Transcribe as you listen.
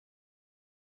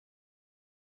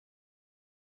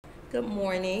Good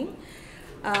morning.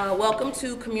 Welcome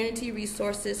to Community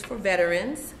Resources for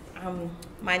Veterans.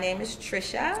 My name is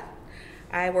Trisha.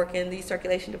 I work in the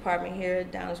circulation department here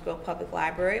at Downers Grove Public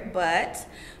Library, but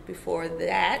before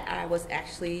that, I was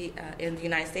actually in the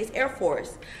United States Air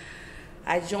Force.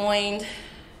 I joined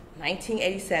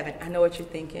 1987. I know what you're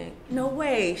thinking. No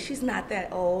way, she's not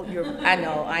that old. I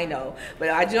know. But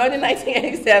I joined in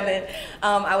 1987.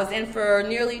 I was in for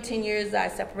nearly 10 years. I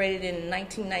separated in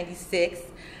 1996.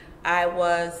 I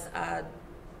was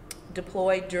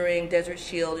deployed during Desert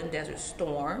Shield and Desert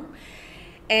Storm.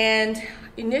 And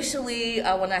initially,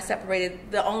 when I separated,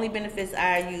 the only benefits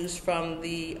I used from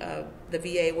the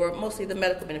VA were mostly the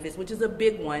medical benefits, which is a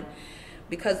big one,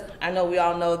 because I know we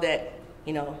all know that,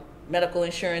 medical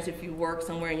insurance, if you work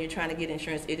somewhere and you're trying to get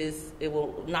insurance, it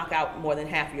will knock out more than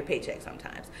half of your paycheck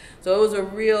sometimes. So it was a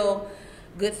real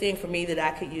good thing for me that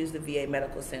I could use the VA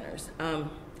medical centers.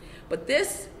 But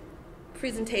this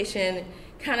presentation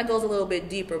kind of goes a little bit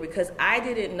deeper, because I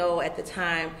didn't know at the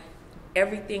time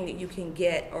everything that you can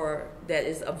get or that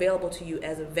is available to you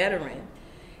as a veteran.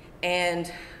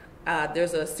 And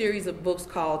there's a series of books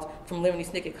from Lemony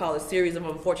Snicket called A Series of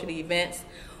Unfortunate Events.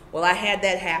 Well, I had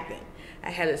that happen.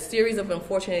 I had a series of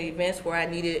unfortunate events where I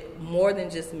needed more than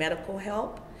just medical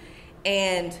help.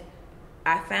 And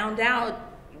I found out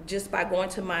just by going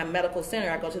to my medical center,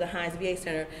 I go to the Hines VA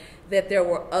Center, that there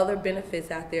were other benefits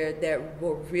out there that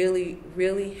were really,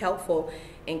 really helpful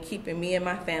in keeping me and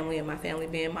my family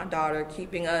being my daughter,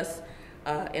 keeping us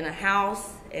in a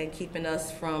house and keeping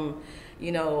us from,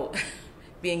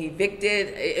 being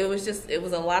evicted. It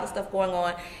was a lot of stuff going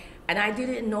on. And I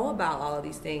didn't know about all of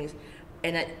these things.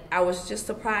 And I was just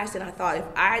surprised, and I thought, if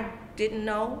I didn't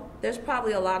know, there's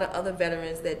probably a lot of other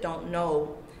veterans that don't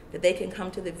know that they can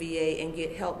come to the VA and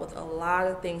get help with a lot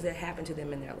of things that happen to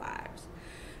them in their lives.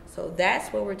 So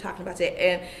that's what we're talking about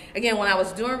today. And again, when I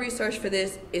was doing research for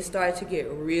this, it started to get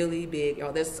really big.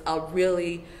 There's a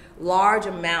really large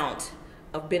amount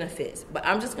of benefits. But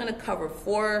I'm just going to cover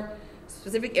 4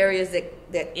 specific areas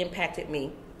that impacted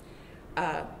me.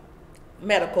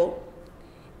 Medical,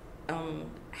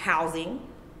 housing,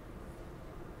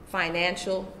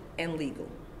 financial, and legal.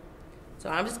 So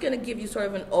I'm just going to give you sort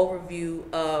of an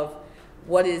overview of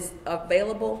what is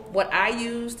available, what I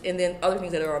used, and then other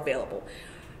things that are available.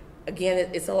 Again,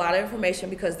 it's a lot of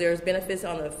information because there's benefits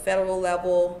on the federal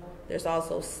level, there's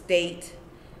also state,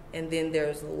 and then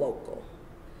there's local.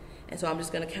 And so I'm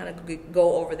just going to kind of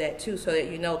go over that too, so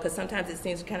that you know, because sometimes it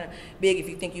seems kind of big if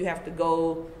you think you have to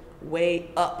go way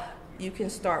up. You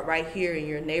can start right here in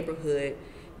your neighborhood,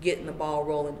 getting the ball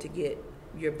rolling to get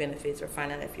your benefits or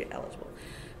find out if you're eligible.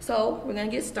 So we're going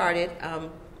to get started.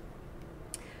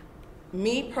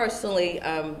 Me personally,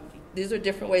 these are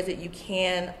different ways that you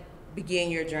can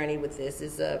begin your journey with this.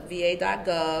 It's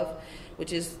va.gov,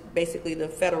 which is basically the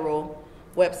federal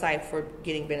website for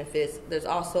getting benefits. There's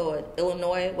also an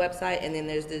Illinois website, and then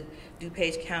there's the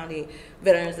DuPage County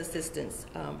Veterans Assistance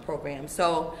Program.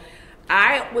 So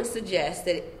I would suggest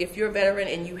that if you're a veteran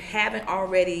and you haven't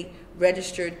already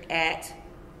registered at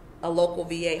a local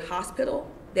VA hospital,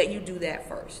 that you do that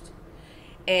first.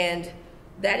 And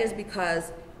that is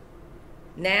because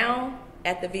now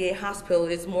at the VA hospital,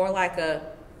 it's more like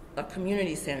a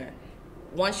community center.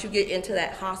 Once you get into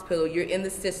that hospital, you're in the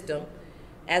system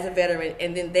as a veteran,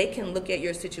 and then they can look at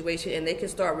your situation and they can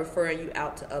start referring you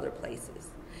out to other places.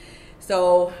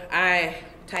 So I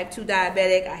type 2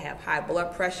 diabetic, I have high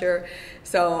blood pressure,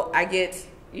 so I get,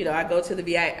 I go to the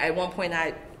VA. At one point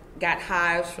I got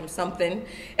hives from something,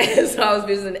 and so I was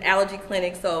visiting an allergy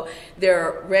clinic. So there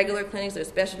are regular clinics, there are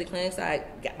specialty clinics. I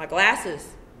got my glasses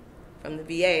from the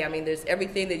VA. I mean, there's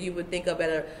everything that you would think of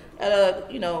at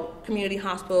a community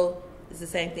hospital is the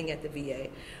same thing at the VA.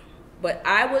 But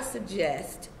I would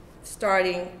suggest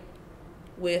starting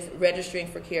with registering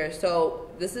for care. So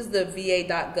this is the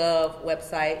va.gov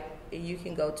website, and you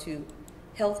can go to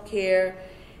healthcare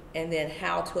and then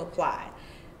how to apply.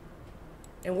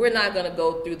 And we're not going to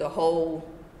go through the whole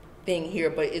thing here,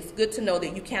 but it's good to know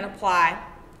that you can apply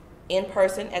in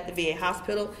person at the VA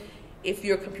hospital. If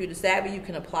you're computer savvy, you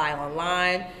can apply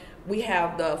online. We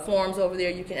have the forms over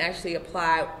there. You can actually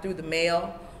apply through the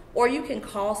mail, or you can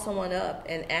call someone up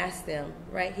and ask them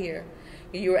right here.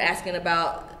 You were asking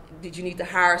about, did you need to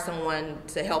hire someone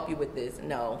to help you with this?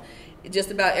 No. Just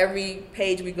about every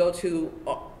page we go to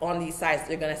on these sites,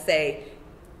 they're going to say,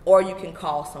 or you can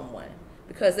call someone,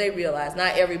 because they realize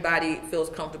not everybody feels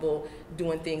comfortable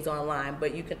doing things online,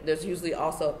 but there's usually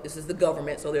also, this is the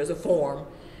government, so there's a form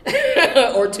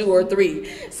or 2 or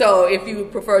 3. So if you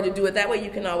prefer to do it that way, you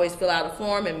can always fill out a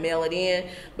form and mail it in.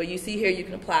 But you see here, you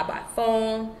can apply by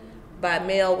phone, by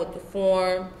mail with the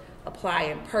form, apply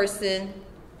in person,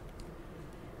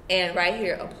 and right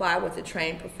here, apply with a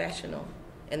trained professional.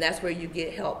 And that's where you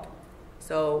get help.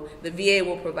 So the VA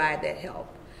will provide that help.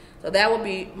 So that would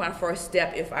be my first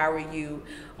step if I were you.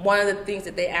 One of the things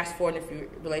that they ask for, and if you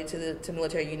relate to the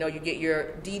military, you know, you get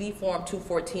your DD Form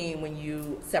 214 when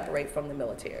you separate from the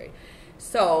military.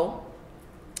 So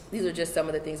these are just some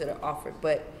of the things that are offered.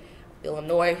 But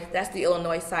Illinois, that's the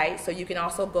Illinois site. So you can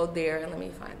also go there, and let me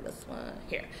find this one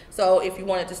here. So if you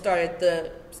wanted to start at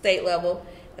the state level,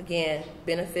 again,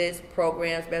 benefits,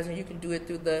 programs, you can do it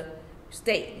through the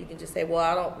state. You can just say, well,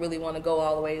 I don't really want to go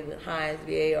all the way to the Hines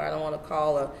VA, or I don't want to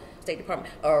call a State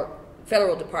Department or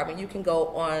federal department. You can go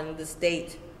on the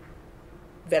state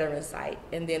veteran site.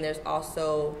 And then there's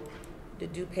also the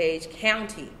DuPage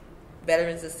County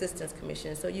Veterans Assistance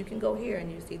Commission. So you can go here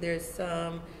and you see there's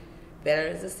some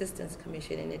Veterans Assistance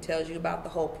Commission, and it tells you about the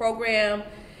whole program,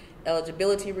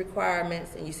 eligibility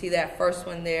requirements, and you see that first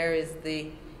one there is the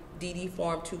DD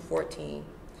Form 214.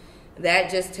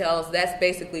 That just tells, that's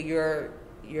basically your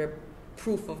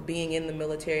proof of being in the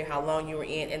military, how long you were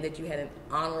in, and that you had an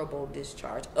honorable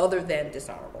discharge, other than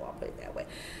dishonorable, I'll put it that way.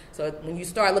 So when you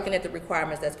start looking at the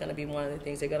requirements, that's going to be one of the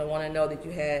things. They're going to want to know that you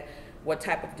had, what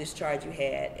type of discharge you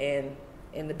had,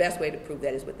 and the best way to prove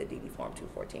that is with the DD Form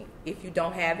 214. If you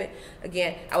don't have it,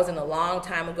 again, I was in a long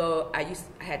time ago, I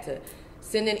had to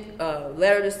send a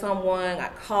letter to someone. I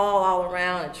call all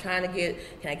around and trying to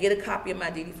get, can I get a copy of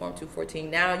my DD Form 214?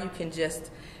 Now you can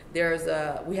just,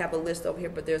 we have a list over here,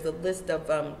 but there's a list of,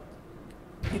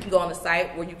 you can go on the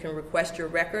site where you can request your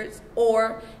records,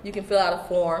 or you can fill out a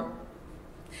form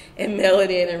and mail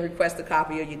it in and request a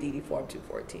copy of your DD Form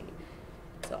 214.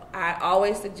 So I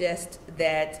always suggest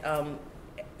that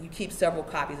you keep several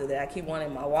copies of that. I keep one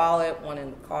in my wallet, one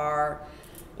in the car,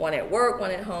 one at work,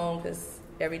 one at home, because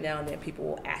every now and then people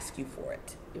will ask you for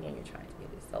it when you're trying to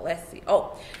get it. So let's see.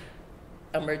 Oh,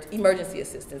 emergency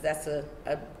assistance. That's a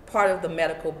part of the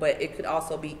medical, but it could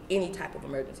also be any type of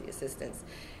emergency assistance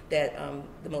that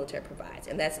the military provides.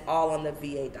 And that's all on the va.gov.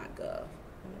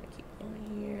 I'm going to keep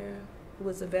going here. Who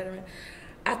was a veteran?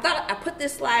 I thought I put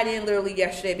this slide in literally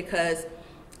yesterday because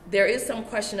there is some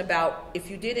question about if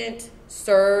you didn't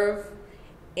serve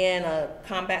in a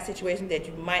combat situation that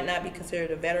you might not be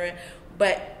considered a veteran,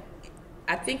 but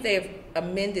I think they've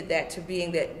amended that to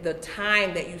being that the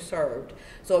time that you served.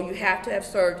 So you have to have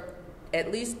served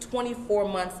at least 24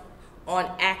 months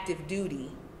on active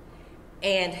duty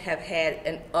and have had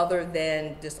an other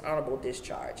than dishonorable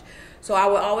discharge. So I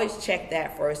would always check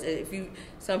that first.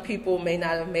 Some people may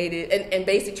not have made it, and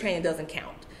basic training doesn't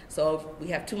count. So if we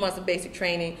have 2 months of basic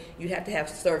training, you'd have to have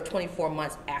served 24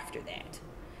 months after that.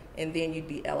 And then you'd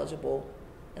be eligible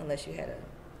unless you had a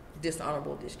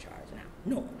dishonorable discharge. Now,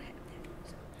 no one had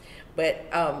that.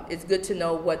 But it's good to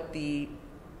know what the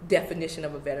definition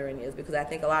of a veteran is, because I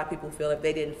think a lot of people feel if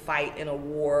they didn't fight in a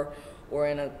war or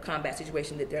in a combat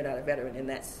situation that they're not a veteran, and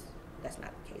that's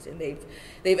not the case. And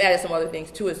they've added some other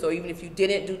things to it. So even if you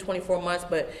didn't do 24 months,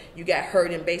 but you got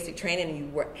hurt in basic training and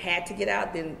you had to get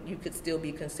out, then you could still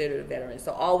be considered a veteran.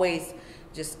 So always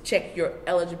just check your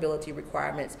eligibility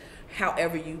requirements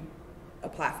however you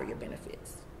apply for your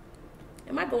benefits.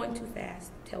 Am I going too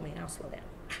fast? Tell me and I'll slow down.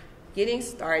 Getting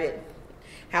started.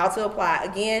 How to apply.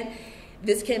 Again,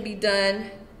 this can be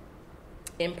done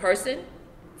in person,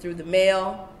 through the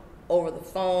mail, over the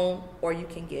phone, or you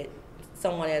can get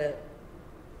someone at a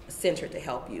center to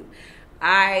help you.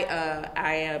 I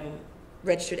am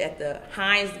registered at the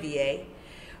Hines VA.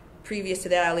 Previous to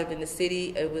that, I lived in the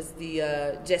city. It was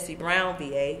the Jesse Brown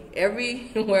VA.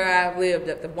 Everywhere I've lived,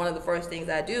 one of the first things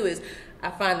I do is I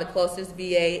find the closest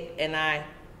VA and I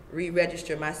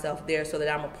re-register myself there so that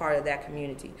I'm a part of that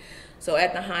community. So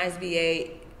at the Hines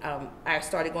VA, I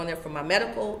started going there for my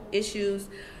medical issues.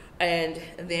 And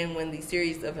then when the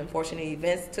series of unfortunate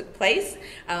events took place,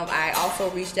 I also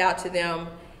reached out to them,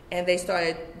 and they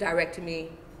started directing me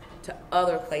to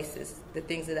other places, the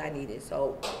things that I needed.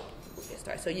 So we'll get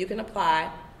started. So you can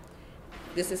apply.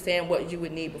 This is saying what you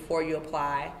would need before you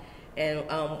apply. And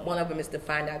one of them is to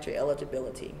find out your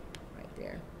eligibility right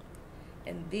there.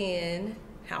 And then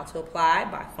how to apply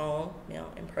by phone,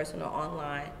 in person or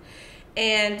online.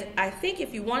 And I think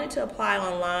if you wanted to apply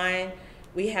online,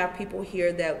 we have people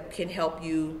here that can help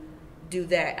you do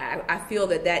that. I feel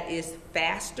that is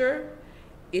faster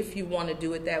if you want to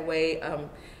do it that way.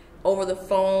 Over the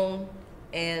phone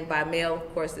and by mail,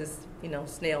 of course, is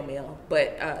snail mail.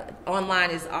 But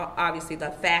online is obviously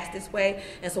the fastest way.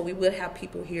 And so we will have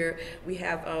people here. We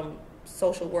have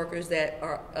social workers that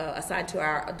are assigned to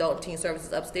our adult and teen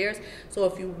services upstairs. So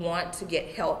if you want to get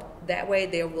help that way,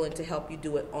 they're willing to help you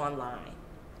do it online,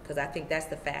 because I think that's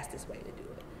the fastest way to do it.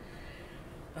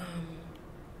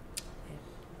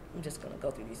 I'm just going to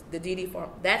go through these. The DD form,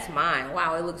 that's mine.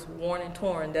 Wow, it looks worn and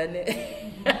torn, doesn't it?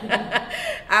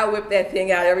 I whip that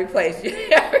thing out every place,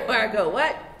 everywhere I go.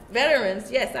 What?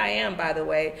 Veterans? Yes, I am, by the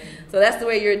way. So that's the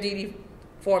way your DD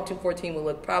Form 214 will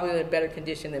look, probably in better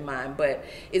condition than mine. But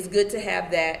it's good to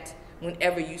have that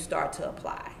whenever you start to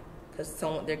apply, because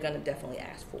they're going to definitely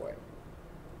ask for it.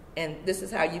 And this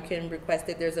is how you can request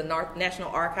it. There's a National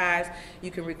Archives.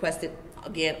 You can request it,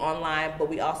 again, online, but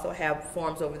we also have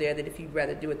forms over there that if you'd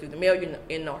rather do it through the mail, you're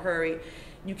in no hurry,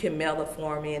 you can mail the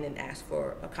form in and ask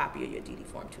for a copy of your DD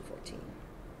Form 214.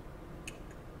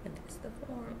 And that's the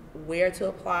form. Where to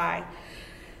apply.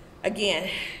 Again,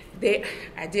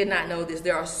 I did not know this.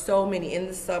 There are so many in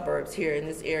the suburbs here in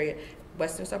this area,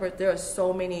 western suburbs, there are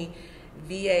so many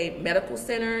VA medical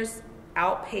centers,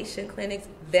 outpatient clinics,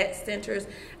 vet centers.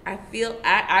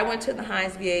 I went to the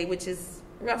Hines VA, which is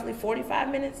roughly 45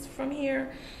 minutes from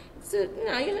here. It's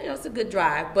it's a good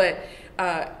drive, but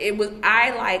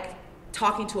I like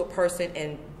talking to a person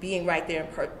and being right there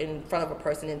in front of a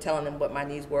person and telling them what my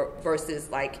needs were versus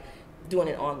like doing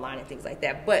it online and things like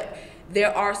that. But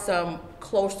there are some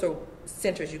closer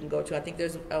centers you can go to. I think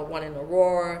there's one in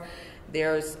Aurora.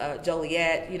 There's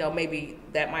Joliet, maybe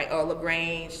that might, or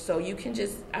LaGrange. So you can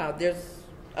just, there's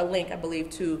a link, I believe,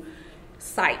 to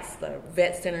sites, the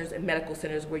vet centers and medical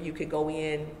centers where you could go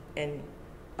in and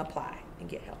apply and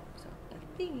get help. So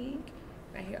I think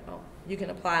right here, you can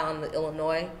apply on the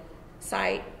Illinois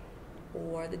site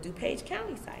or the DuPage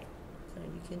County site. So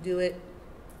you can do it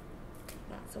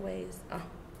lots of ways.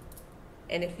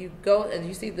 And if you go, and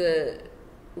you see the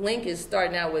link is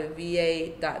starting out with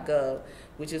va.gov,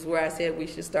 which is where I said we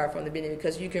should start from the beginning,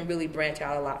 because you can really branch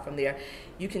out a lot from there.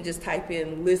 You can just type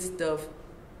in list of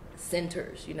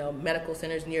centers, medical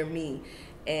centers near me,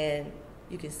 and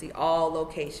you can see all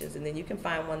locations, and then you can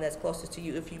find one that's closest to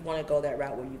you if you want to go that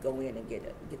route where you go in and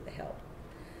get the help.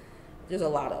 There's a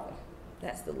lot of them.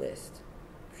 That's the list.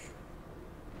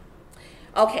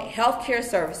 Okay, healthcare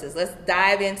services. Let's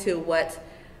dive into what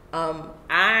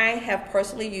I have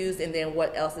personally used and then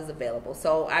what else is available.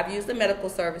 So I've used the medical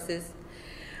services.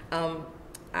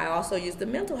 I also used the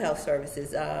mental health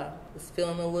services. Was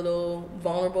feeling a little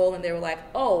vulnerable, and they were like,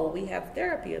 "Oh, we have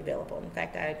therapy available." In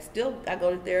fact, I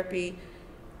go to therapy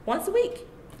once a week,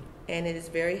 and it is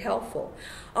very helpful.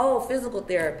 Oh, physical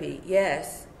therapy,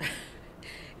 yes.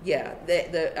 Yeah,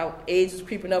 the age was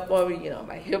creeping up on me.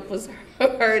 My hip was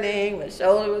hurting, my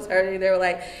shoulder was hurting. They were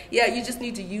like, "Yeah, you just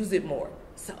need to use it more."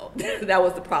 So that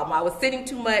was the problem. I was sitting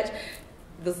too much.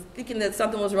 Was thinking that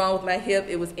something was wrong with my hip.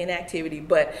 It was inactivity,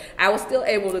 but I was still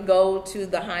able to go to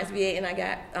the Hines VA and I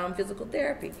got physical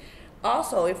therapy.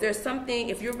 Also, if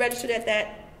you're registered at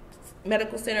that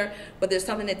medical center, but there's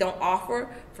something that don't offer,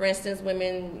 for instance,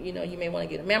 women, you may want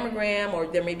to get a mammogram, or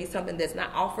there may be something that's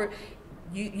not offered,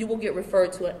 you will get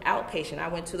referred to an outpatient. I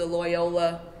went to the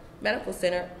Loyola Medical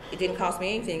Center. It didn't cost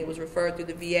me anything. It was referred through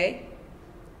the VA.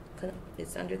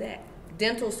 It's under that.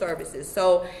 Dental services.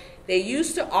 So they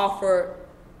used to offer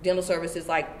dental services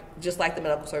just like the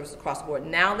medical services across the board.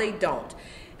 Now they don't.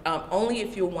 Only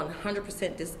if you're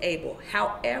 100% disabled.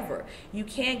 However, you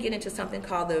can get into something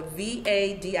called the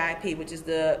VA-DIP, which is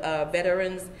the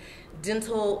Veterans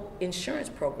Dental Insurance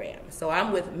Program. So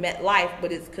I'm with MetLife,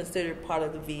 but it's considered part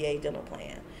of the VA dental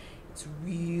plan. It's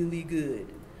really good,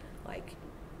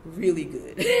 really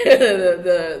good.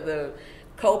 the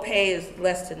copay is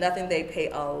less to nothing. They pay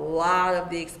a lot of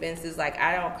the expenses.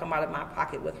 I don't come out of my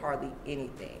pocket with hardly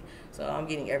anything. So I'm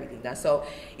getting everything done. So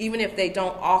even if they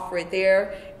don't offer it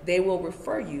there, they will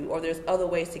refer you, or there's other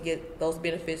ways to get those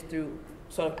benefits through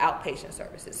sort of outpatient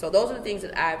services. So those are the things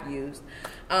that I've used.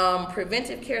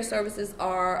 Preventive care services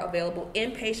are available,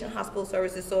 inpatient hospital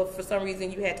services. So if for some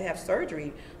reason you had to have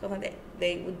surgery, something like that,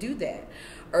 they would do that.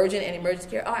 Urgent and emergency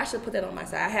care. Oh, I should put that on my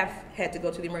side. I have had to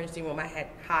go to the emergency room. I had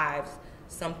hives,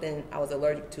 something I was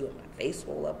allergic to, and my face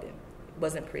swelled up and it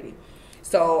wasn't pretty.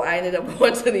 So I ended up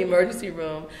going to the emergency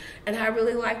room, and I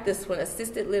really liked this one,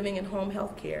 assisted living and home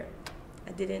health care.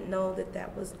 I didn't know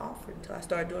that was offered until I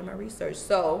started doing my research.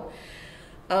 So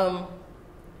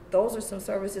those are some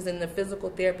services in the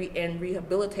physical therapy and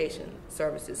rehabilitation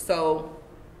services. So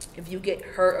if you get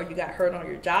hurt or you got hurt on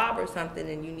your job or something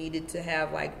and you needed to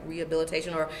have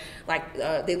rehabilitation, or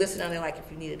they listed on there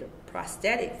if you needed a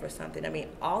prosthetic for something. I mean,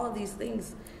 all of these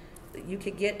things that you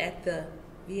could get at the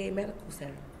VA Medical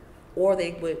Center. Or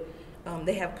they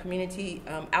have community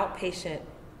outpatient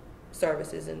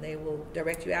services, and they will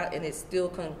direct you out, and it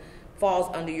still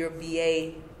falls under your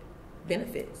VA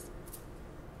benefits.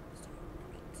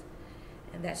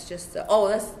 And And that's just so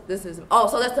that's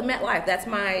the MetLife. That's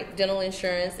my dental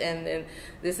insurance, and then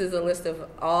this is a list of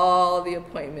all the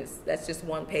appointments. That's just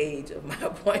one page of my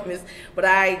appointments. But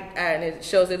and it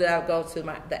shows that I go to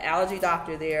the allergy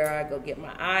doctor there. I go get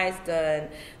my eyes done,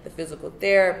 the physical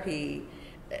therapy.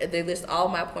 They list all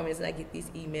my appointments, and I get these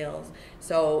emails.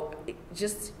 So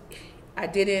I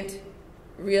didn't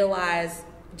realize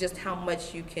just how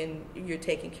much you're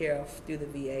taken care of through the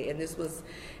VA, and it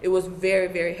was very,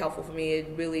 very helpful for me.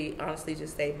 It really honestly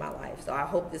just saved my life. So I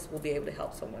hope this will be able to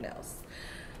help someone else.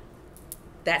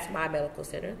 That's my medical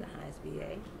center, the Hines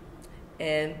VA,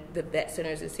 and the vet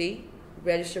centers.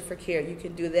 Register for care. You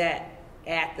can do that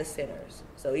at the centers.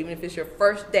 So even if it's your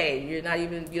first day, you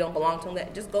don't belong to them,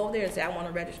 just go there and say, I want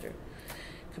to register.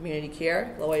 Community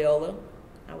care, Loyola.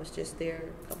 I was just there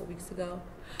a couple weeks ago.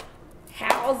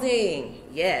 Housing,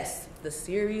 yes, the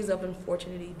series of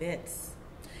unfortunate events.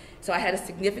 So I had a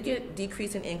significant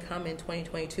decrease in income in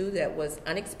 2022 that was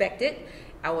unexpected.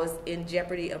 I was in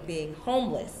jeopardy of being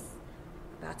homeless,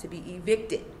 about to be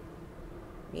evicted.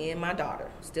 Me and my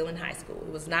daughter, still in high school.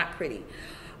 It was not pretty.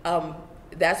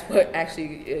 That's what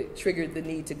actually triggered the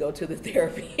need to go to the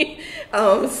therapy.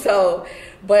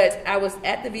 But I was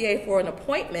at the VA for an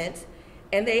appointment,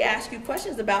 and they ask you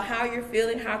questions about how you're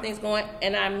feeling, how things going,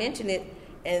 and I mentioned it,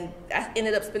 and I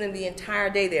ended up spending the entire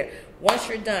day there. Once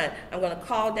you're done, I'm going to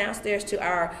call downstairs to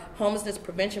our homelessness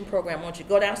prevention program. I want you to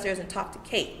go downstairs and talk to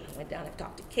Kate. I went down and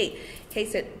talked to Kate. Kate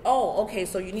said, oh, okay,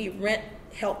 so you need rent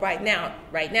help right now,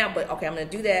 but okay, I'm going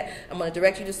to do that. I'm going to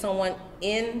direct you to someone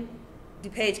in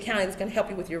DuPage County that's going to help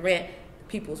you with your rent,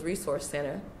 People's Resource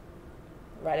Center,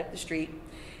 right up the street.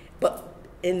 But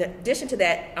in addition to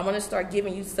that, I'm going to start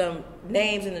giving you some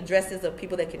names and addresses of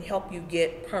people that can help you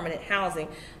get permanent housing,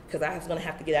 because I was going to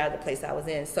have to get out of the place I was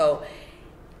in. So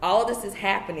all of this is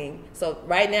happening. So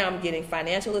right now I'm getting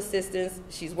financial assistance.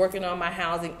 She's working on my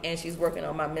housing, and she's working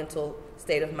on my mental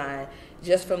state of mind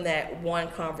just from that one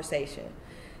conversation.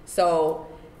 So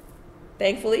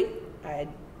thankfully, I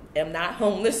am not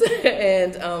homeless,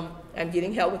 and I'm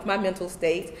getting help with my mental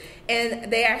state.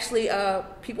 And they actually,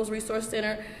 People's Resource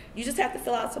Center, you just have to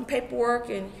fill out some paperwork,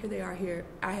 and here they are here.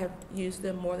 I have used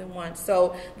them more than once.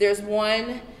 So there's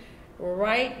one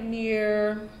right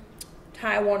near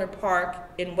Ty Warner Park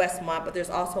in Westmont, but there's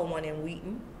also one in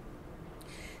Wheaton.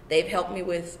 They've helped me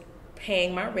with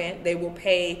paying my rent. They will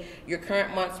pay your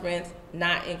current month's rent,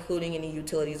 not including any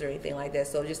utilities or anything like that.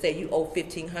 So just say you owe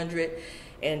 $1,500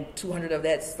 and $200 of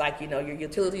that's like, your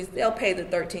utilities. They'll pay the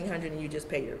 $1,300 and you just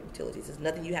pay your utilities. There's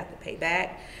nothing you have to pay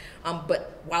back.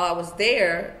 But while I was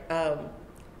there,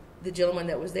 the gentleman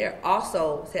that was there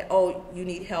also said, oh, you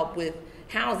need help with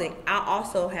housing. I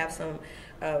also have some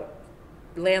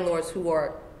landlords who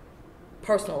are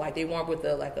personal, like they weren't with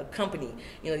a company.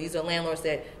 These are landlords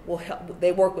that will help.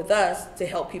 They work with us to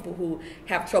help people who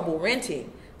have trouble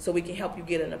renting, so we can help you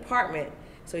get an apartment.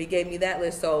 So he gave me that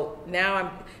list. So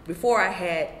now before I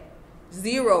had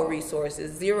zero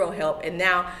resources, zero help, and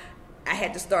now I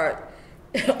had to start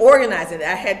organizing it.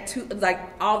 I had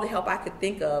all the help I could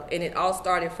think of, and it all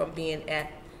started from being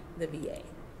at the VA.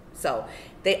 So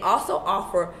they also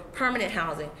offer permanent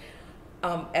housing.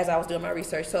 As I was doing my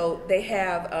research, so they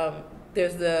have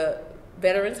there's the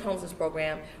Veterans Homelessness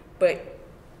Program, but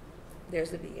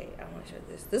there's the VA. I want to show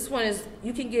this. This one is,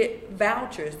 you can get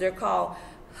vouchers. They're called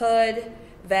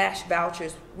HUD-VASH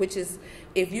vouchers, which is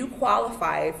if you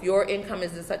qualify, if your income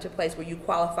is in such a place where you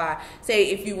qualify, say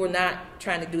if you were not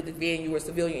trying to do the VA and you were a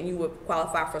civilian and you would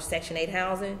qualify for Section 8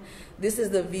 housing, this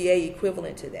is the VA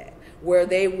equivalent to that, where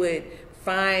they would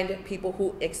find people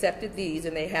who accepted these,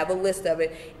 and they have a list of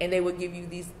it, and they would give you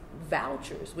these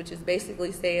vouchers, which is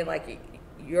basically saying like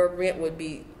your rent would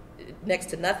be next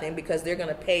to nothing because they're going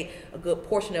to pay a good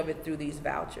portion of it through these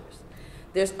vouchers.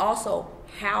 There's also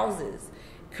houses,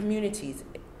 communities.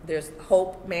 There's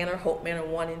Hope Manor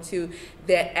 1 and 2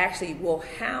 that actually will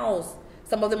house,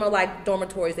 some of them are like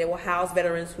dormitories. They will house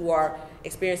veterans who are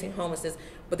experiencing homelessness,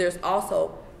 but there's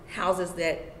also houses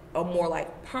that are more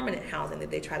like permanent housing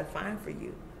that they try to find for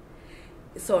you.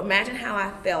 So imagine how I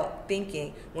felt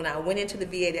thinking when I went into the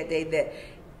VA that day that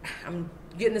I'm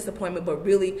getting this appointment, but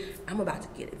really I'm about to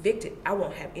get evicted. I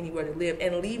won't have anywhere to live,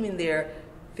 and leaving there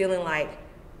feeling like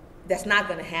that's not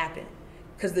going to happen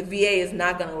because the VA is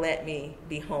not going to let me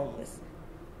be homeless.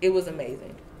 It was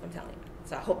amazing, I'm telling you.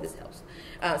 So I hope this helps.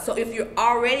 So if you're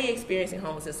already experiencing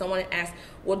homelessness, someone asks,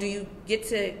 well, do you get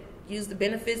to use the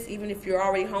benefits even if you're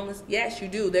already homeless? Yes, you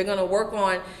do. They're going to work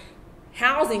on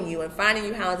housing you and finding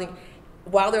you housing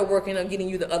while they're working on getting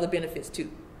you the other benefits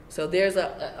too. So there's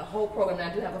a whole program,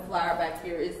 and I do have a flyer back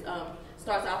here. It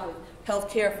starts off with health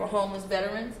care for homeless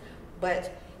veterans,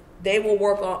 but they will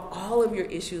work on all of your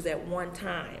issues at one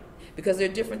time because they're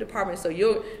different departments. So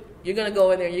you're going to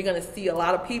go in there, you're going to see a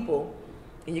lot of people,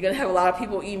 and you're going to have a lot of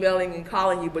people emailing and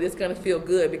calling you, but it's going to feel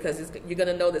good because you're going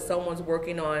to know that someone's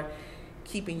working on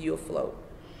keeping you afloat.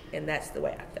 And that's the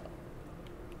way I felt.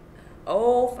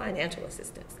 Oh, financial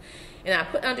assistance. And I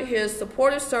put under here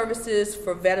supportive services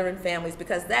for veteran families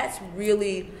because that's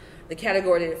really the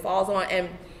category that it falls on. And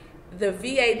the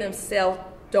VA themselves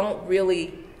don't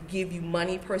really give you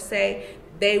money per se.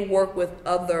 They work with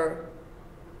other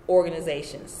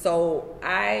organizations. So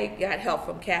I got help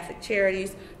from Catholic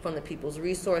Charities, from the People's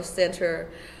Resource Center.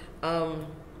 So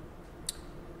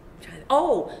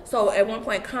at one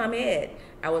point, ComEd,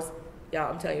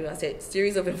 I'm telling you, I said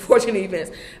series of unfortunate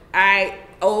events. I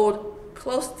owed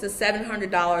close to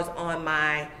 $700 on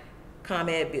my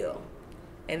ComEd bill.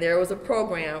 And there was a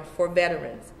program for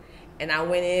veterans. And I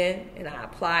went in and I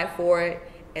applied for it,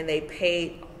 and they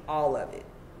paid all of it.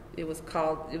 It was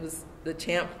the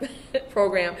CHAMP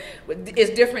program.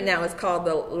 It's different now. It's called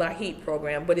the LAHEAP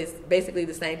program, but it's basically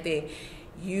the same thing.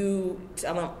 You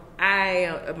tell them,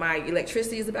 my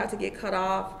electricity is about to get cut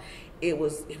off. It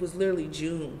was literally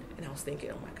June, and I was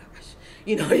thinking, oh my gosh,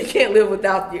 you can't live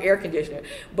without your air conditioner.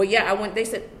 But yeah, they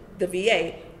said the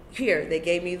VA, here, they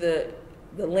gave me the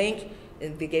link,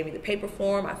 and they gave me the paper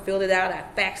form. I filled it out, I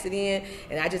faxed it in,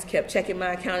 and I just kept checking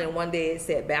my account, and one day it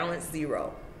said balance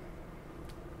 0.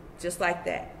 Just like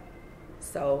that.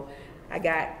 So I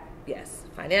got, yes,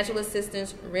 financial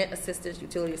assistance, rent assistance,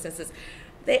 utility assistance.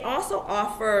 They also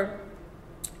offer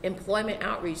employment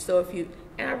outreach. So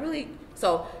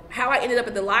how I ended up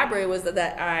at the library was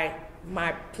that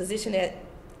my position at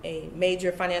a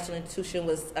major financial institution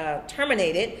was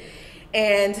terminated,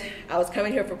 and I was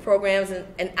coming here for programs,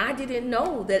 and I didn't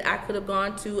know that I could have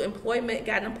gotten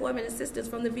employment assistance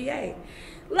from the VA.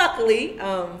 Luckily,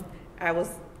 I was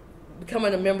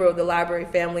becoming a member of the library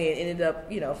family and ended up,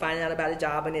 finding out about a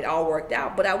job, and it all worked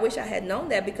out. But I wish I had known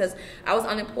that because I was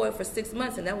unemployed for 6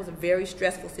 months, and that was a very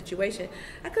stressful situation.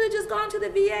 I could have just gone to the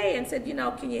VA and said,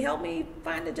 can you help me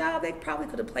find a job? They probably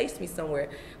could have placed me somewhere.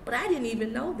 But I didn't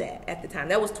even know that at the time.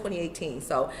 That was 2018.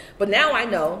 But now I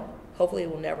know. Hopefully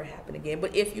it will never happen again.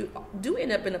 But if you do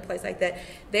end up in a place like that,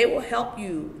 they will help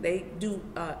you. They do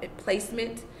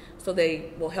placement, so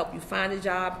they will help you find a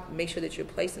job, make sure that you're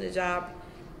placed in a job.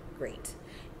 Great.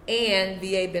 And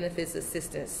VA benefits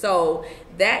assistance. So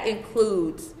that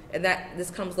includes, and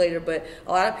this comes later, but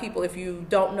a lot of people, if you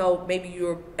don't know, maybe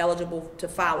you're eligible to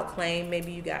file a claim,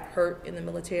 maybe you got hurt in the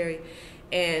military,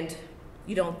 and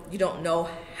you don't know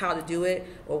how to do it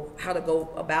or how to go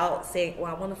about saying,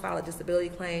 well, I want to file a disability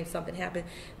claim, something happened.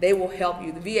 They will help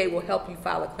you. The VA will help you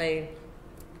file a claim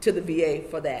to the VA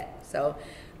for that. So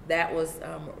that was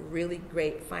really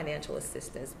great financial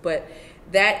assistance. But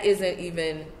that isn't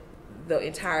even the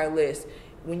entire list.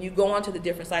 When you go onto the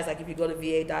different sites, like if you go to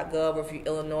va.gov or if you're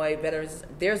Illinois Veterans,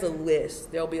 there's a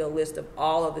list. There'll be a list of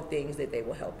all of the things that they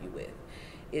will help you with.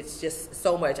 It's just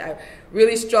so much. I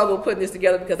really struggled putting this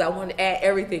together because I wanted to add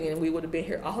everything, and we would have been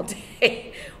here all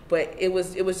day. But it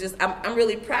was just, I'm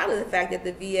really proud of the fact that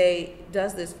the VA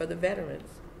does this for the veterans.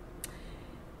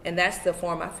 And that's the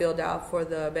form I filled out for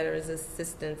the Veterans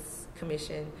Assistance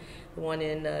Commission, the one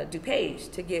in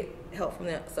DuPage, to get help from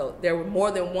them. So there were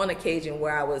more than one occasion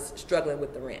where I was struggling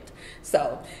with the rent.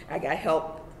 So I got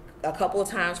help a couple of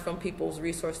times from People's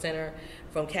Resource Center,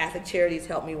 from Catholic Charities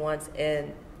helped me once,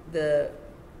 and the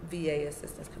VA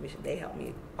Assistance Commission, they helped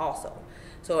me also.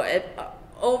 So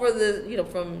over the,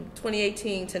 from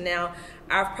 2018 to now,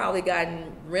 I've probably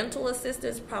gotten rental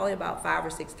assistance probably about 5 or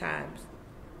 6 times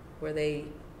where they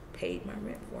paid my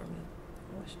rent for me.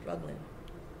 I was struggling.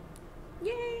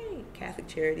 Yay! Catholic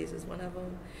Charities is one of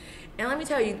them. And let me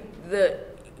tell you,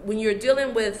 when you're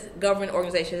dealing with government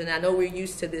organizations, and I know we're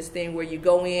used to this thing where you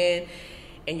go in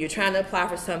and you're trying to apply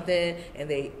for something,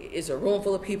 and it's a room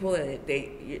full of people, and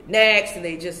you're next, and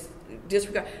they just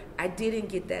disregard. I didn't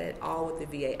get that at all with the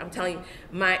VA. I'm telling you,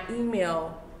 my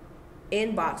email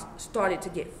inbox started to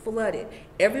get flooded.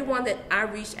 Everyone that I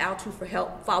reached out to for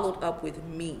help followed up with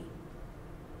me.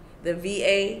 The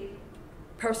VA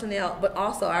personnel, but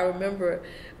also I remember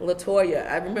Latoya.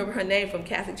 I remember her name from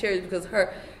Catholic Charities because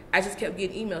I just kept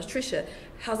getting emails. Trisha,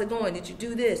 how's it going? Did you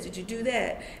do this? Did you do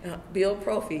that? Bill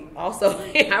Profi. Also,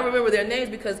 I remember their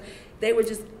names because they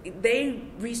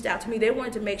reached out to me. They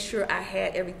wanted to make sure I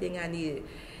had everything I needed.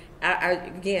 I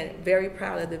again, very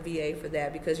proud of the VA for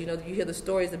that because, you hear the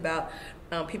stories about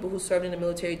people who served in the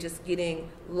military just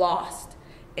getting lost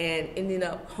and ending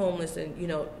up homeless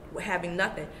and, having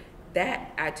nothing.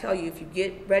 That, I tell you, if you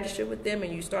get registered with them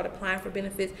and you start applying for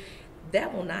benefits,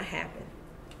 that will not happen.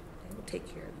 They will take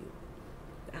care of you.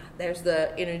 There's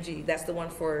the energy. That's the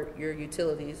one for your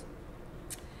utilities.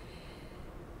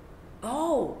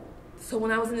 Oh, so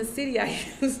when I was in the city, I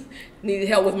needed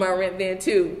help with my rent then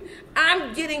too.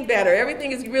 I'm getting better.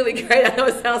 Everything is really great. I know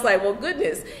it sounds like, well,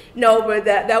 goodness. No, but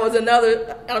that was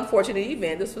another unfortunate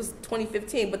event. This was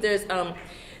 2015. But there's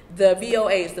the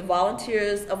VOAs, the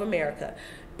Volunteers of America.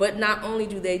 But not only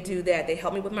do they do that, they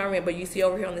help me with my rent, but you see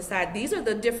over here on the side, these are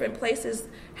the different places,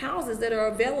 houses that are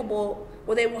available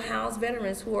where they will house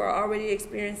veterans who are already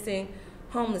experiencing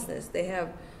homelessness. They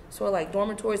have sort of like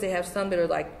dormitories. They have some that are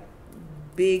like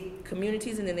big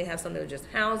communities, and then they have some that are just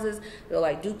houses. They're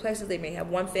like duplexes. They may have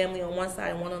one family on one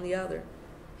side and one on the other.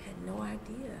 I had no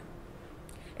idea.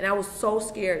 And I was so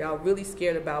scared. I was really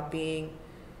scared about being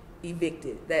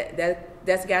evicted.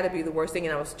 That's got to be the worst thing.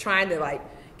 And I was trying to like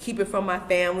keep it from my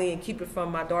family and keep it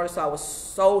from my daughter, so I was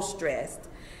so stressed.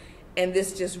 And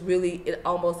this just really, it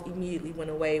almost immediately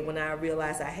went away when I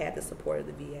realized I had the support of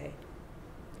the VA.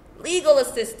 Legal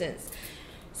assistance.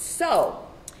 So,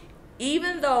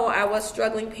 even though I was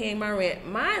struggling paying my rent,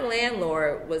 my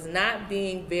landlord was not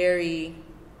being very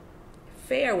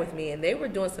fair with me, and they were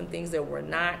doing some things that were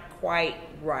not quite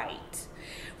right.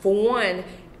 For one,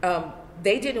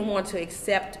 they didn't want to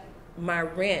accept my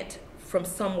rent from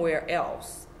somewhere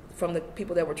else, from the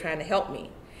people that were trying to help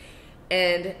me.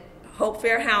 And Hope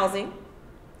Fair Housing,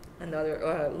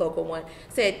 another local one,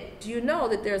 said, do you know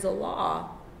that there's a law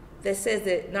that says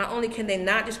that not only can they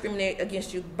not discriminate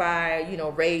against you by,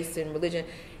 race and religion,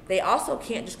 they also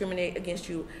can't discriminate against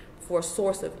you for a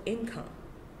source of income.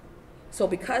 So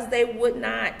because they would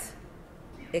not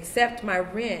accept my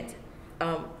rent,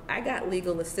 I got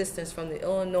legal assistance from the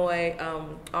Illinois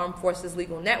Armed Forces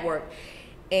Legal Network,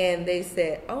 and they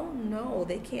said, oh no,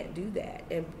 they can't do that.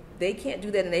 And they can't do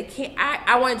that, and they can't.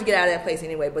 I wanted to get out of that place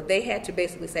anyway, but they had to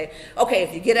basically say, okay,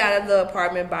 if you get out of the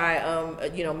apartment by,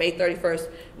 May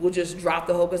 31st, we'll just drop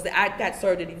the whole, because I got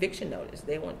served an eviction notice.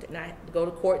 They wanted to not go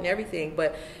to court and everything,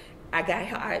 but I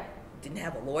didn't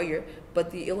have a lawyer,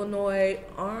 but the Illinois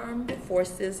Armed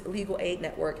Forces Legal Aid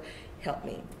Network helped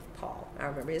me. Paul, I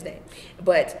remember his name.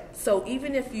 But so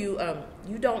even if you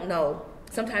you don't know,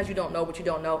 sometimes you don't know what you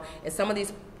don't know, and some of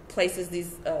these places,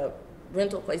 these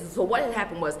rental places. So what had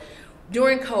happened was,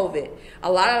 during COVID,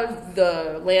 a lot of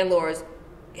the landlords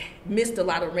missed a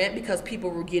lot of rent because people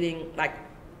were getting, like,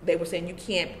 they were saying you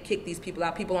can't kick these people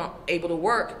out. People aren't able to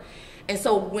work. And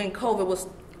so when COVID was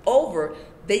over,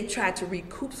 they tried to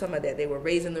recoup some of that. They were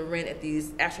raising the rent at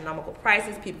these astronomical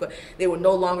prices. They were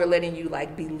no longer letting you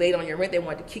be late on your rent. They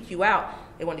wanted to kick you out.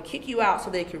 They wanted to kick you out so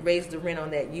they could raise the rent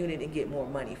on that unit and get more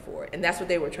money for it. And that's what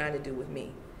they were trying to do with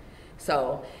me.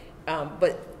 So,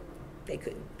 but they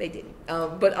couldn't. They didn't.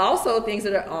 But also things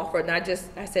that are offered, not just,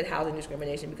 I said housing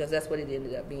discrimination because that's what it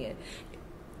ended up being.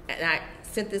 And I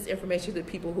sent this information to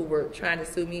people who were trying to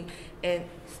sue me, and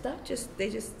they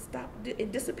just stopped.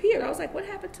 It disappeared. I was like, what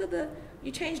happened to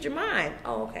you changed your mind?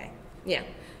 Oh, okay. Yeah.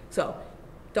 So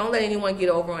don't let anyone get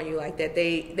over on you like that.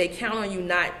 They count on you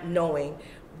not knowing.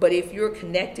 But if you're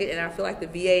connected, and I feel like the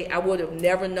VA, I would have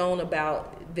never known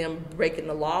about them breaking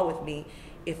the law with me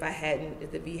if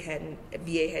the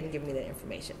VA hadn't given me that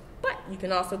information. But you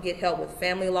can also get help with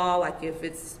family law, like if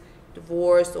it's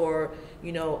divorce or,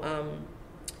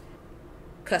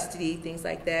 custody, things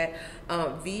like that.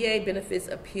 VA benefits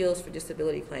appeals for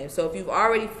disability claims. So if you've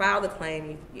already filed a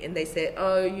claim and they said,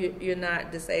 oh, you're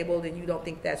not disabled and you don't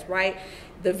think that's right,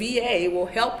 the VA will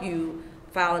help you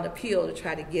file an appeal to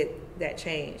try to get that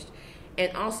changed.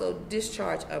 And also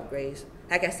discharge upgrades.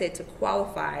 Like I said, to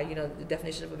qualify, the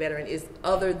definition of a veteran is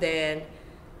other than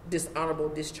dishonorable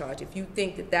discharge. If you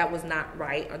think that was not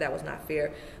right or that was not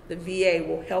fair, the VA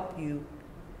will help you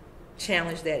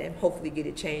challenge that and hopefully get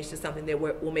it changed to something that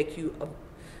will make you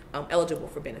eligible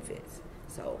for benefits.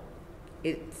 So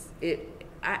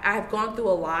I've gone through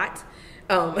a lot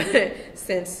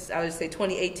since, I would say,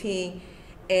 2018,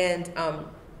 and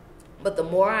but the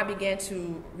more I began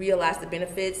to realize the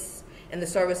benefits and the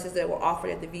services that were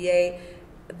offered at the VA,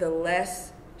 the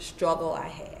less struggle I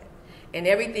had. And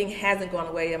everything hasn't gone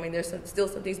away. I mean, there's still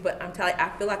some things, but I'm telling you, I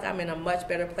feel like I'm in a much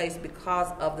better place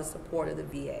because of the support of the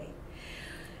VA.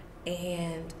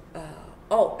 And,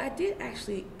 I did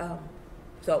actually,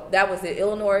 so that was the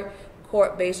Illinois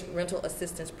Court-Based Rental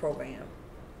Assistance Program.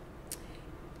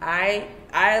 I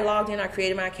logged in, I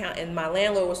created my account, and my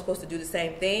landlord was supposed to do the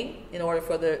same thing in order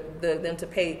for them to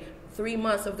pay 3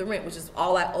 months of the rent, which is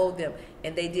all I owed them,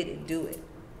 and they didn't do it.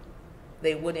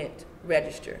 They wouldn't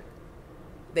register.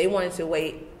 They wanted to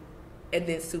wait and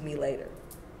then sue me later.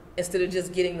 Instead of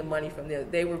just getting the money from them,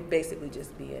 they were basically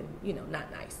just being,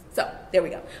 not nice. So there we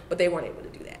go. But they weren't able to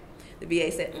do that. The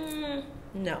VA said,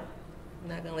 no. I'm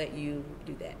not going to let you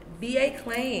do that. VA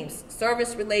claims,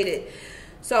 service related.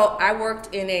 So I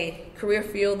worked in a career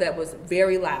field that was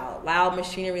very loud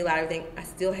machinery, loud everything. I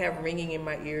still have ringing in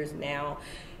my ears now.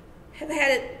 Have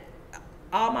had it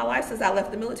all my life since I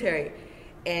left the military.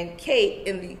 And Kate,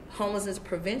 in the homelessness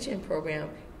prevention program,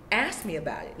 asked me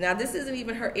about it. Now, this isn't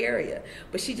even her area,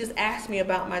 but she just asked me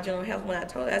about my general health. When I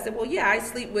told her, I said, well, yeah, I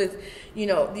sleep with,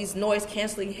 these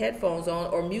noise-canceling headphones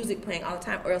on or music playing all the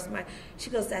time, or else she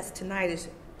goes, that's tinnitus.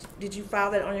 Did you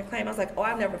file that on your claim? I was like, oh,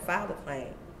 I've never filed a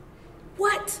claim.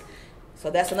 What?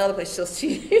 So that's another place. So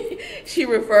she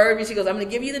referred me. She goes, I'm going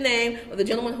to give you the name of the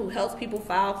gentleman who helps people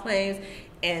file claims.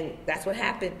 And that's what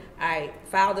happened. I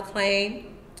filed a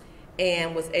claim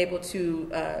and was able to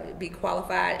be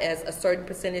qualified as a certain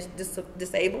percentage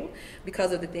disabled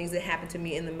because of the things that happened to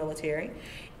me in the military.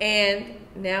 And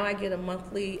now I get a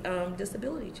monthly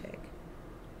disability check.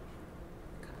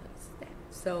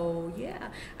 So yeah,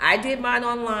 I did mine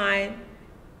online,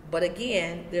 but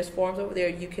again, there's forms over there.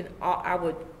 You can,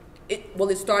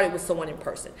 it started with someone in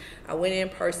person. I went in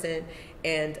person,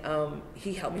 and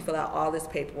he helped me fill out all this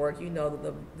paperwork.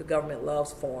 The government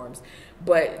loves forms,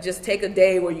 but just take a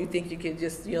day where you think you can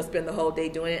just spend the whole day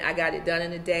doing it. I got it done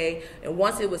in a day, and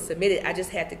once it was submitted, I just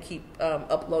had to keep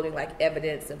uploading like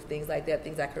evidence and things like that,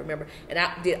 things I could remember, and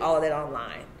I did all of that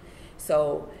online.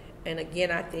 So, and again,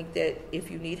 I think that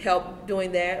if you need help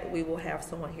doing that, we will have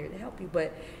someone here to help you.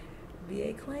 But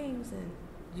VA claims, and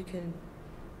you can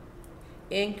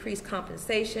increase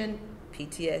compensation,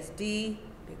 PTSD,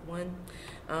 big one,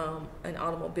 an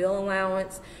automobile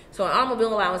allowance. So an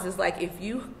automobile allowance is like if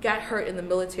you got hurt in the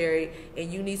military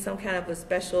and you need some kind of a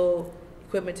special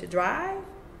equipment to drive,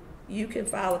 you can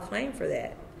file a claim for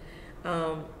that.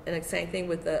 And the same thing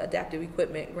with the adaptive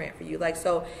equipment grant for you.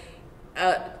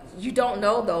 You don't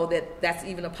know, though, that that's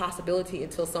even a possibility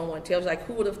until someone tells you. Like,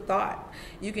 who would have thought?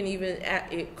 You can even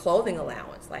add clothing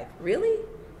allowance. Like, really?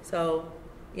 So,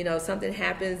 something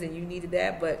happens and you needed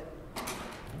that. But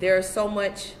there's so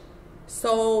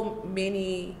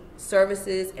many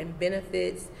services and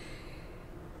benefits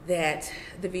that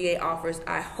the VA offers.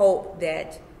 I hope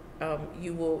that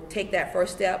you will take that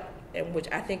first step, and which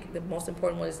I think the most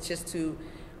important one is just to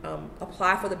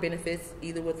apply for the benefits,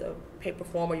 either with a paper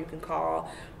form or you can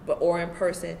call, or in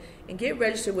person, and get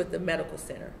registered with the medical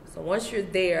center. So once you're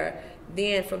there,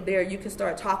 then from there you can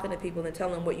start talking to people and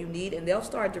telling them what you need, and they'll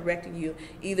start directing you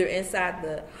either inside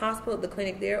the hospital, the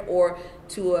clinic there, or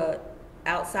to a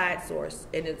outside source,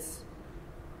 and it's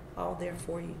all there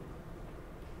for you.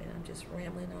 And I'm just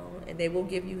rambling on, and they will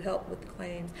give you help with the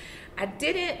claims. I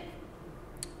didn't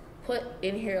put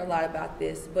in here a lot about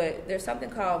this, but there's something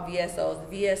called VSOs,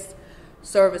 VS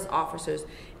service officers,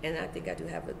 and I think I do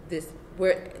have this,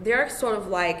 where they're sort of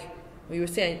like, we were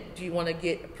saying, do you want to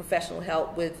get professional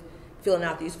help with filling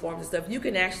out these forms and stuff? You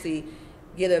can actually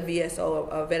get a VSO,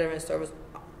 a veteran service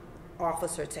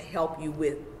officer, to help you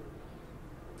with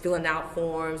filling out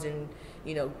forms and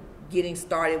getting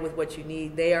started with what you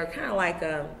need. They are kind of like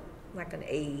an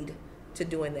aid to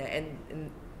doing that,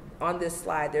 and on this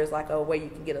slide, there's like a way you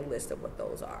can get a list of what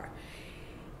those are.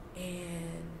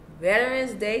 And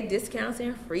Veterans Day discounts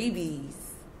and freebies.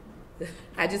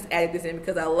 I just added this in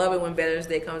because I love it when Veterans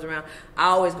Day comes around. I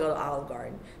always go to Olive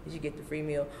Garden because you get the free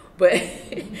meal. But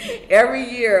every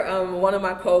year, one of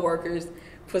my coworkers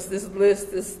puts this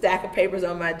stack of papers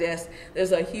on my desk.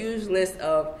 There's a huge list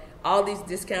of all these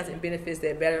discounts and benefits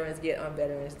that veterans get on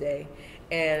Veterans Day.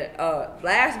 And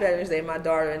last Veterans Day, my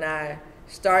daughter and I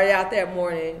started out that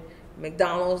morning,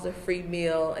 McDonald's, a free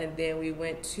meal, and then we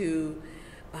went to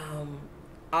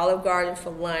Olive Garden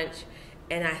for lunch,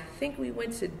 and I think we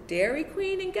went to Dairy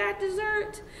Queen and got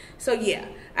dessert. So yeah,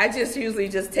 I just usually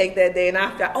just take that day, and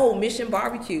after, Mission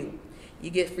Barbecue, you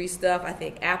get free stuff. I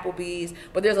think Applebee's,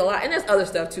 but there's a lot, and there's other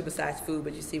stuff too besides food.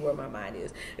 But you see where my mind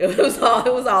is. It was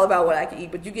all about what I could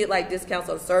eat. But you get like discounts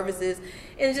on services,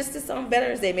 and just on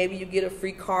Veterans Day, maybe you get a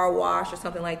free car wash or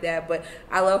something like that. But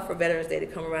I love for Veterans Day to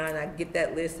come around, and I get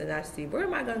that list, and I see where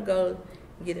am I going to go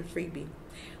and get a freebie.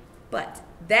 But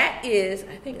that is,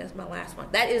 I think that's my last one.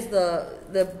 That is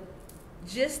the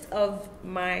gist of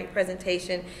my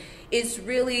presentation. It's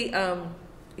really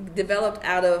developed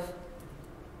out of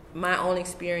my own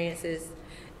experiences.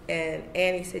 And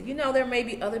Annie said, there may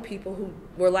be other people who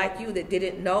were like you that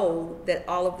didn't know that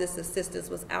all of this assistance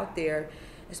was out there,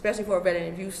 especially for a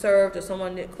veteran. If you served or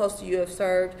someone close to you have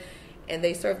served and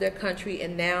they served their country,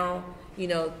 and now,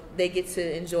 they get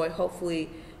to enjoy, hopefully,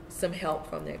 some help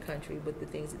from their country with the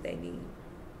things that they need.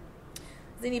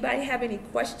 Does anybody have any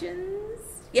questions?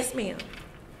 Yes, ma'am.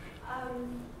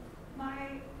 My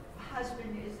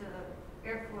husband is an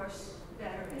Air Force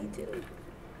veteran. Me too.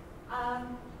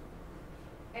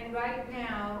 And right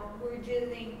now, we're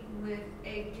dealing with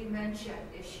a dementia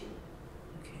issue.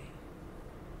 Okay.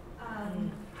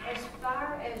 As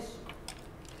far as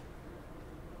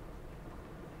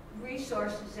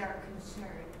resources are concerned,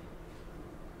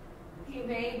 he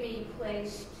may be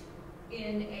placed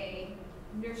in a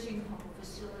nursing home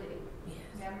facility, Yes.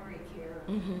 memory care,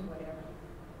 Mhm. whatever.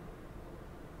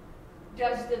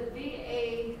 Does the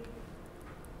VA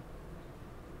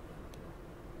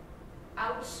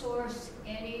outsource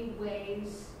any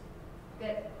ways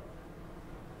that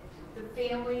the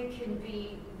family can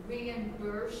be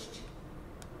reimbursed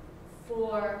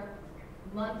for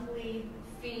monthly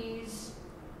fees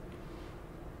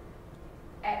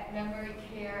at memory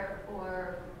care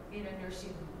or in a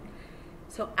nursing home?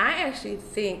 So I actually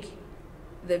think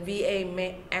the VA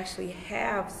may actually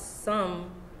have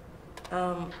some.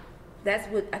 I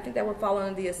think that would fall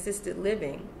under the assisted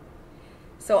living.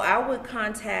 So I would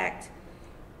contact.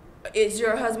 Is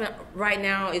your husband right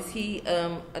now? Is he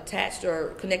attached or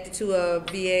connected to a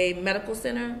VA medical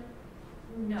center?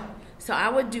 No. So I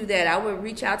would do that. I would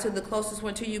reach out to the closest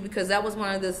one to you because that was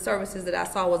one of the services that I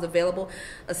saw was available,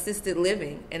 assisted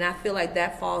living. And I feel like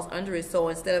that falls under it. So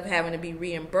instead of having to be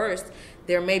reimbursed,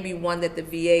 there may be one that the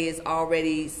VA is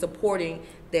already supporting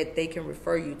that they can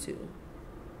refer you to.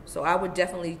 So I would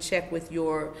definitely check with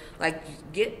I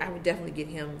would definitely get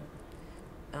him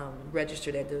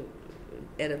registered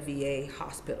at a VA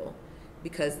hospital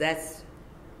because that's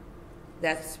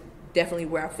definitely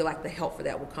where I feel like the help for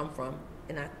that will come from.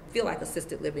 And I feel like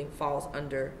assisted living would fall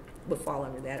under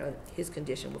that, or his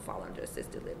condition would fall under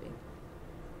assisted living.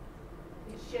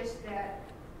 It's just that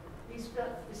these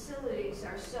facilities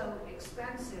are so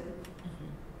expensive,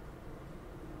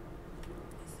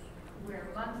 where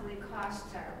monthly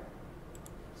costs are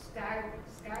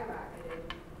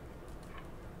skyrocketed.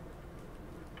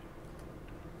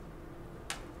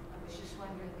 I was just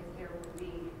wondering if there would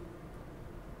be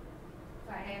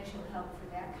financial help for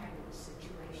that kind of a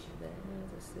situation. That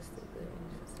is assisted living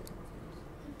facilities.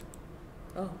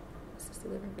 Oh,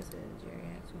 assisted living facilities,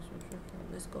 geriatrics.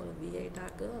 Let's go to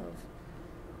va.gov.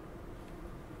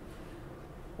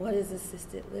 What is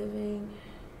assisted living?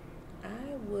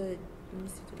 Let me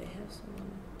see, do they have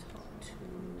someone to talk to?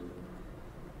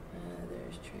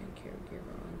 There's trained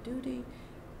caregiver on duty.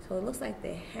 So it looks like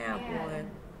they have one.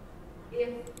 If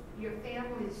your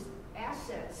family's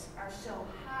assets are so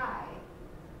high,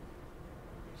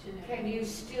 can you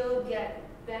still get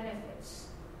benefits?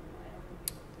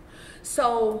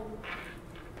 So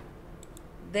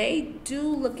they do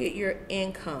look at your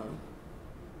income,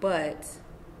 but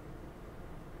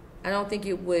I don't think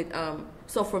it would.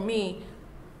 So for me,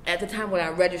 at the time when I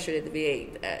registered at the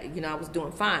VA, I was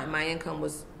doing fine. My income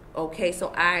was okay.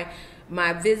 So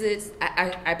my visits,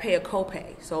 I pay a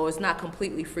copay. So it's not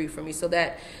completely free for me. So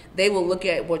that they will look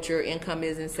at what your income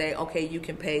is and say, okay, you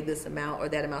can pay this amount or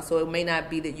that amount. So it may not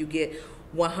be that you get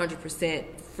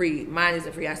 100% free. Mine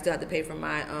isn't free. I still have to pay for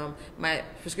my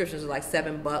prescriptions are like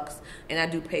 $7, and I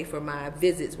do pay for my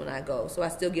visits when I go. So I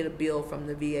still get a bill from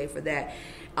the VA for that.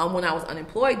 When I was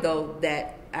unemployed, though,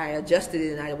 that I adjusted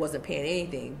it and I wasn't paying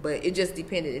anything. But it just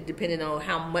depended. It depended on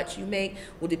how much you make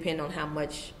will depend on how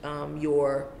much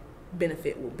your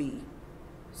benefit will be.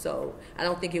 So I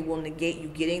don't think it will negate you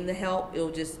getting the help.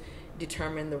 It'll just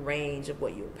determine the range of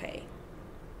what you'll pay.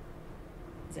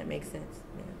 Does that make sense?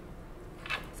 Yeah.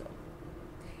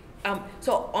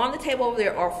 So on the table over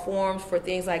there are forms for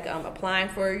things like applying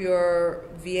for your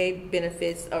VA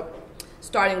benefits,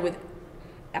 starting with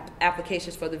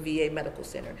applications for the VA Medical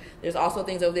Center. There's also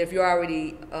things over there if you're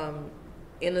already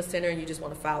in the center and you just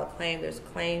want to file a claim. There's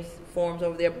claims forms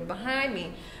over there. But behind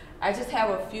me, I just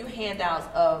have a few handouts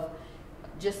of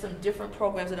just some different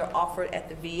programs that are offered at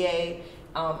the VA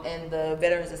and the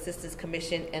Veterans Assistance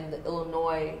Commission and the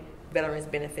Illinois Veterans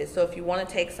Benefits. So if you want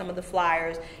to take some of the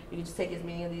flyers, you can just take as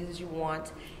many of these as you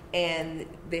want. And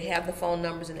they have the phone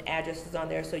numbers and addresses on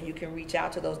there so you can reach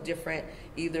out to those different,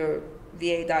 either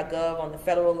va.gov on the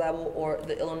federal level or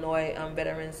the Illinois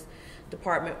Veterans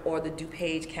Department or the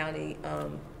DuPage County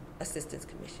Assistance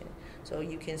Commission. So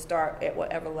you can start at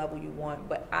whatever level you want.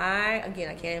 But I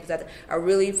can't emphasize that. I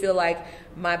really feel like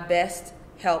my best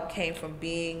help came from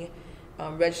being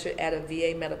registered at a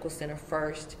VA medical center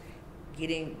first,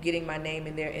 getting my name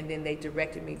in there, and then they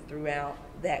directed me throughout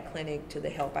that clinic to the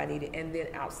help I needed, and then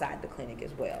outside the clinic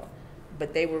as well.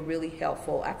 But they were really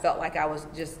helpful. I felt like I was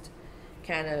just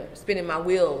kind of spinning my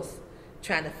wheels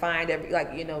trying to find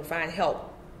find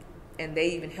help, and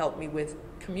they even helped me with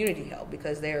community help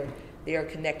because they are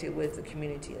connected with the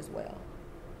community as well.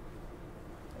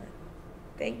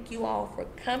 Thank you all for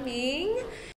coming.